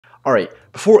Alright,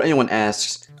 before anyone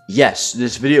asks, yes,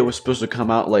 this video was supposed to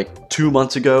come out like 2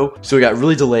 months ago, so it got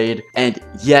really delayed, and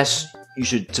yes, you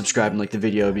should subscribe and like the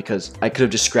video because I could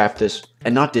have just scrapped this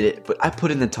and not did it, but I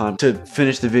put in the time to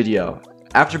finish the video.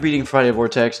 After beating Friday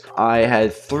Vortex, I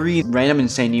had 3 random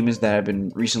insane demons that have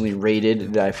been recently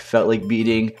raided that I felt like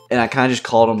beating, and I kind of just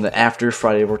called them the After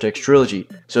Friday Vortex Trilogy.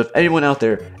 So if anyone out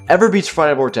there ever beats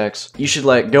Friday Vortex, you should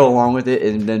like go along with it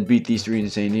and then beat these 3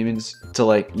 insane demons to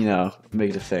like, you know, make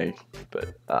it a thing.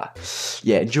 But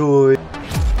yeah, enjoy.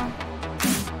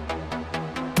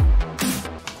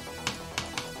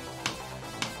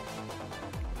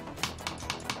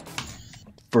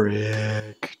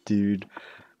 Frick, dude.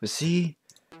 But see,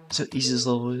 that's how easy this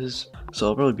level is. So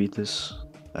I'll probably beat this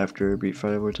after I beat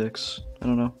Friday Vortex. I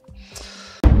don't know.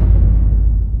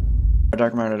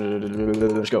 Dark Matter.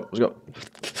 Let's go. Let's go.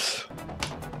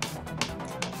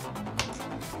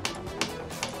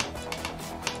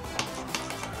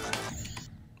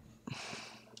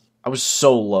 I was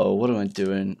so low. What am I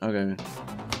doing? Okay.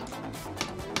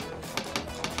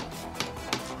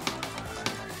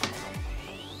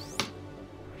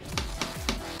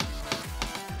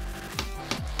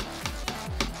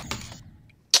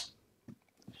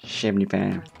 Chimney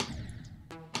pan.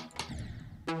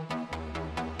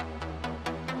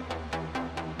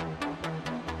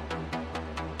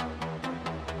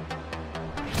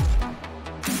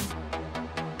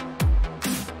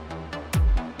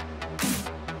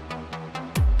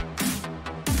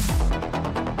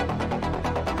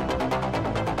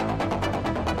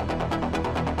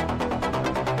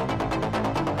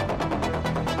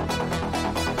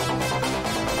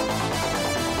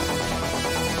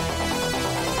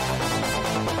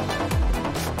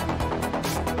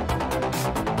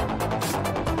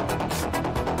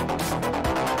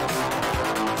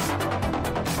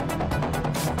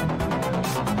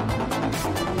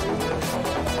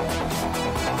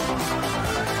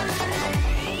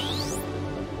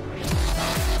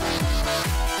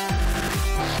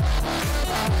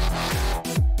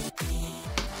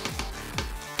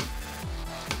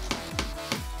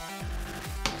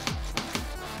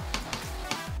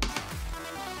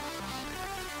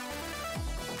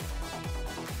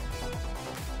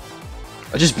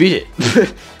 I just beat it.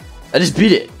 I just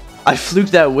beat it. I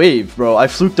fluked that wave, bro. I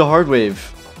fluked the hard wave.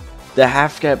 The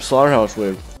half-cap slaughterhouse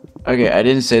wave. Okay, I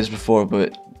didn't say this before,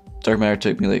 but Dark Matter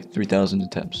took me like 3,000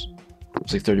 attempts.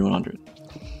 It's like 3,100.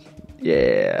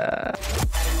 Yeah.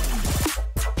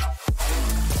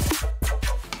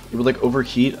 It would like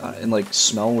overheat and like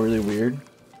smell really weird.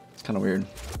 It's kind of weird.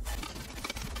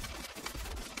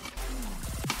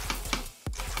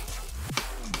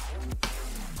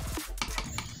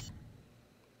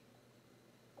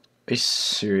 Are you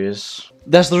serious?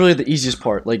 That's literally the easiest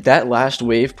part. Like that last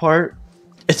wave part,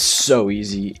 it's so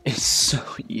easy. It's so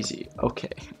easy.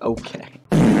 Okay, okay.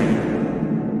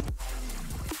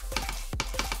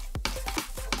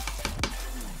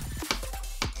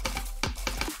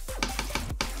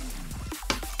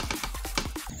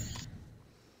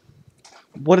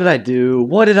 What did I do?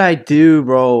 What did I do,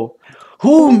 bro?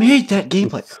 Who made that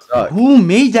gameplay? Who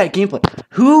made that gameplay?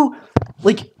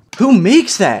 Who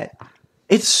makes that?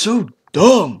 It's so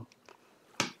dumb.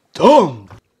 Dumb.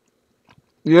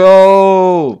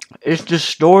 Yo, it's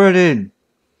distorted.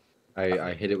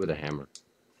 I hit it with a hammer.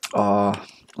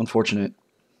 Unfortunate.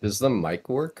 Does the mic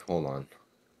work? Hold on.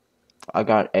 I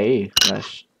got A.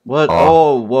 Gosh. What?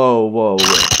 Oh, whoa, whoa,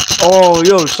 whoa. Oh,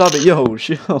 yo, stop it. Yo,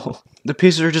 chill. The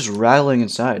pieces are just rattling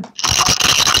inside.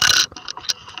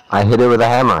 I hit it with a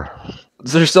hammer.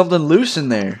 There's something loose in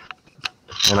there.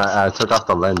 And I took off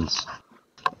the lens.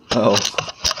 Oh.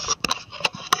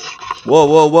 Whoa,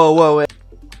 whoa, whoa, whoa, wait.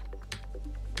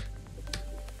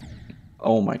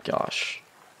 Oh my gosh.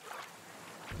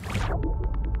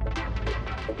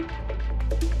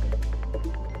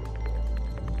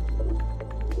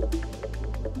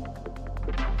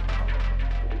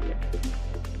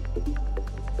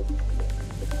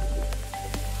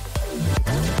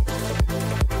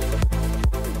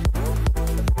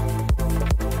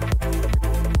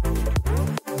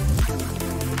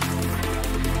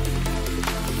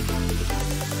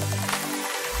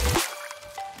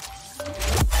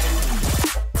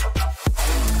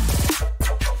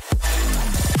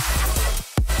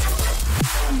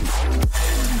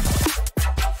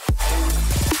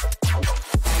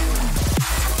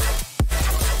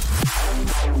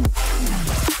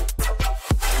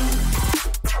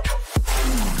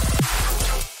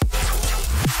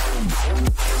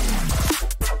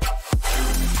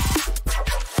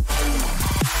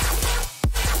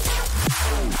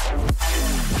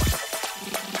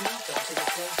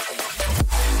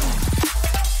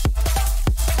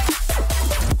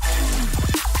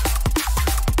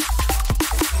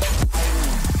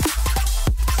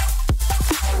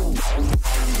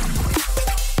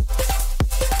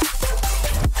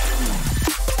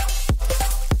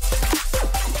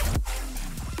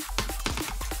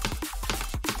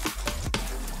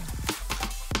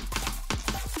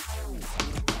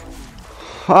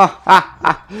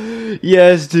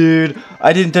 Yes, dude.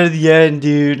 I didn't die to the end,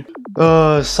 dude.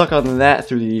 Oh, suck on that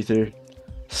through the ether.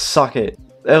 Suck it.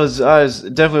 I was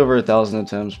definitely over 1,000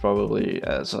 attempts, probably.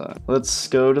 As let's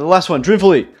go to the last one,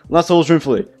 Dreamfully. Last level,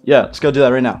 Dreamfully. Yeah, let's go do that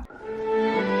right now.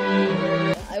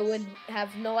 I would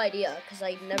have no idea because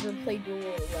I never played dual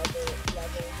levels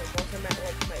unless I'm at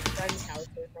like my friend's house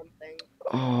or something.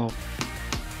 Oh.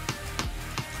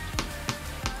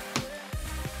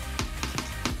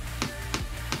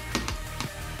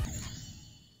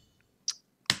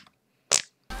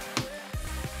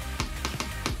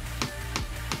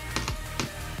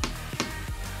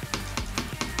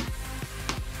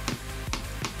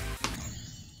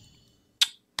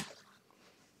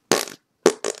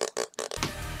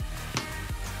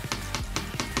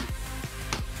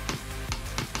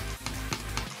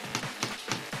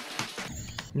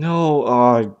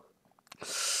 No,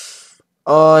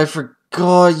 oh, I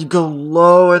forgot. You go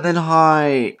low and then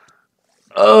high.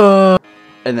 And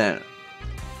then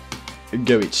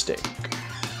go eat steak.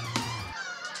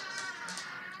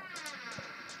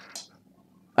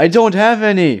 I don't have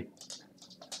any.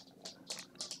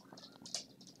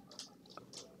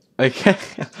 Okay.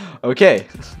 Okay.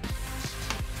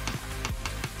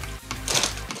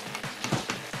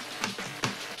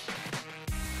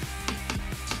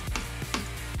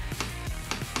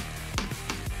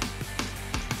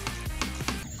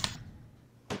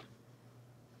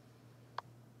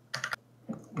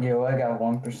 Yo, I got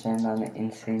 1% on the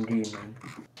insane demon.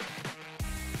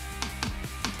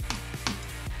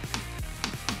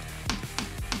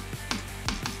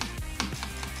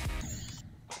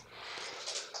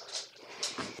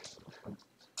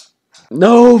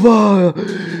 Nova!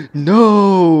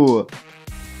 No!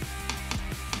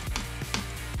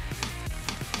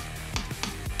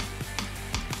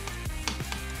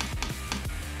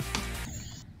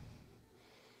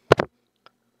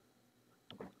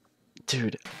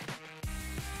 Dude.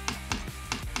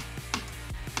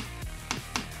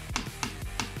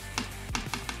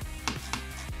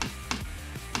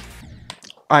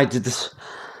 I did this.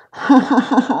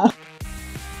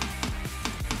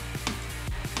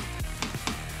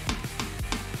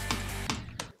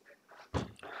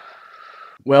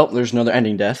 Well, there's another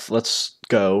ending death. Let's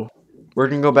go. We're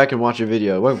gonna go back and watch a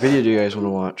video. What video do you guys want to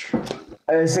watch?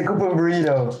 It's a Koopa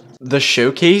Burrito. The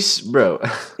showcase? Bro.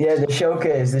 Yeah, the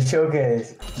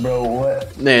showcase. Bro,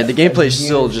 what? Man, the gameplay is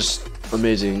still just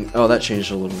amazing. Oh, that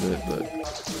changed a little bit, but...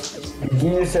 Did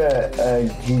you use a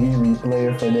GD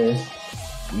replayer for this?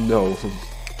 No.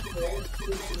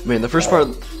 Man, the first part...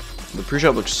 The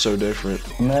pre-shot looks so different.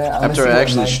 After I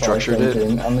actually structured it.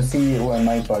 I'm gonna see where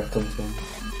my part comes in.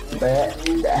 But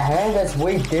the hand, that's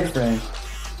way different.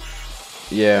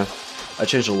 Yeah, I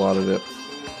changed a lot of it.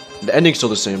 The ending's still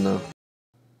the same though.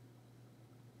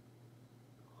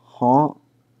 Huh?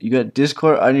 You got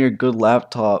Discord on your good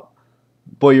laptop.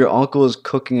 Boy, your uncle is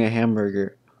cooking a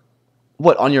hamburger.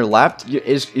 What, on your laptop?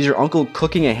 Is your uncle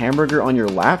cooking a hamburger on your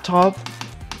laptop?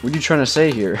 What are you trying to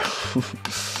say here?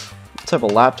 What type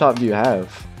of laptop do you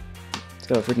have? It's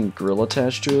got a freaking grill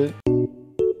attached to it.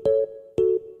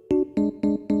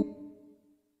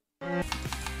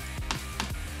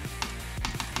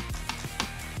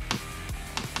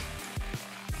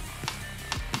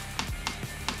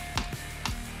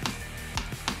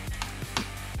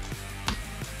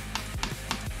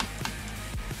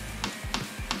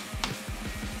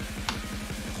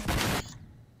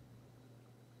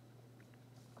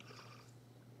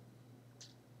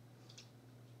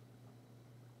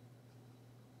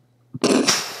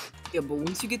 Yeah, but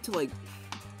once you get to like,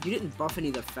 you didn't buff any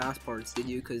of the fast parts, did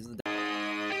you? Because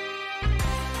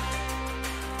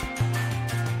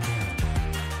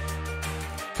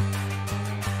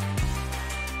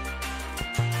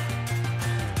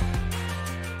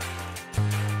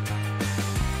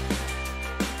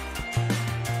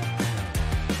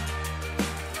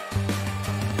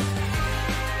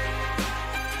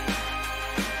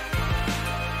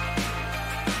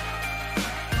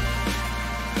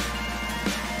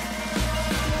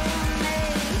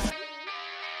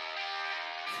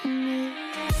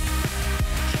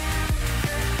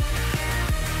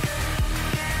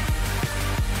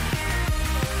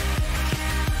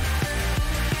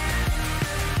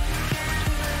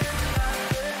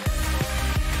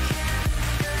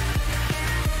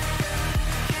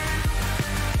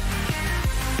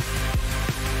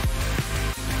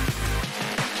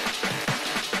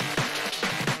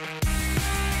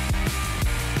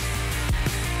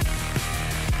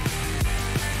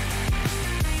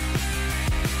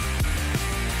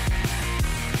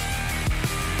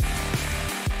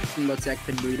about Zach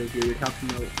Burrito here. You're talking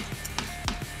about.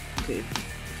 Okay.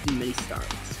 do mini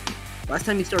starts. Last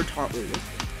time you started top, wait,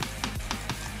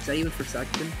 is that even for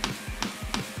second?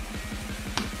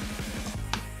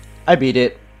 I beat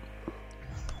it.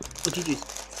 What did you do?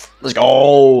 Let's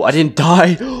go. I didn't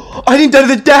die. I didn't die to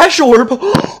the dash orb.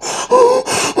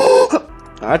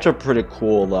 That's a pretty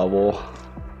cool level.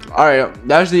 Alright,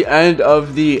 that's the end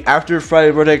of the After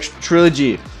Friday Vortex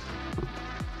Trilogy.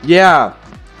 Yeah.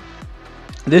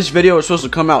 This video was supposed to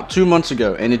come out 2 months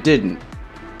ago, and it didn't.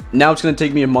 Now it's going to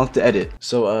take me a month to edit.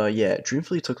 So, yeah,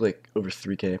 Dreamfully took like over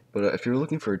 3K. But if you're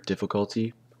looking for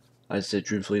difficulty, I'd say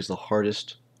Dreamfully is the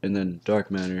hardest, and then Dark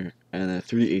Matter, and then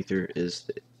Through the Aether is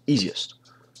the easiest.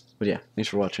 But yeah, thanks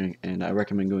for watching, and I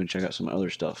recommend going and check out some other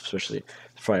stuff, especially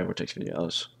the Friday Vortex video. That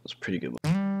was a pretty good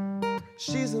one.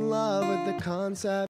 She's in love with the concept.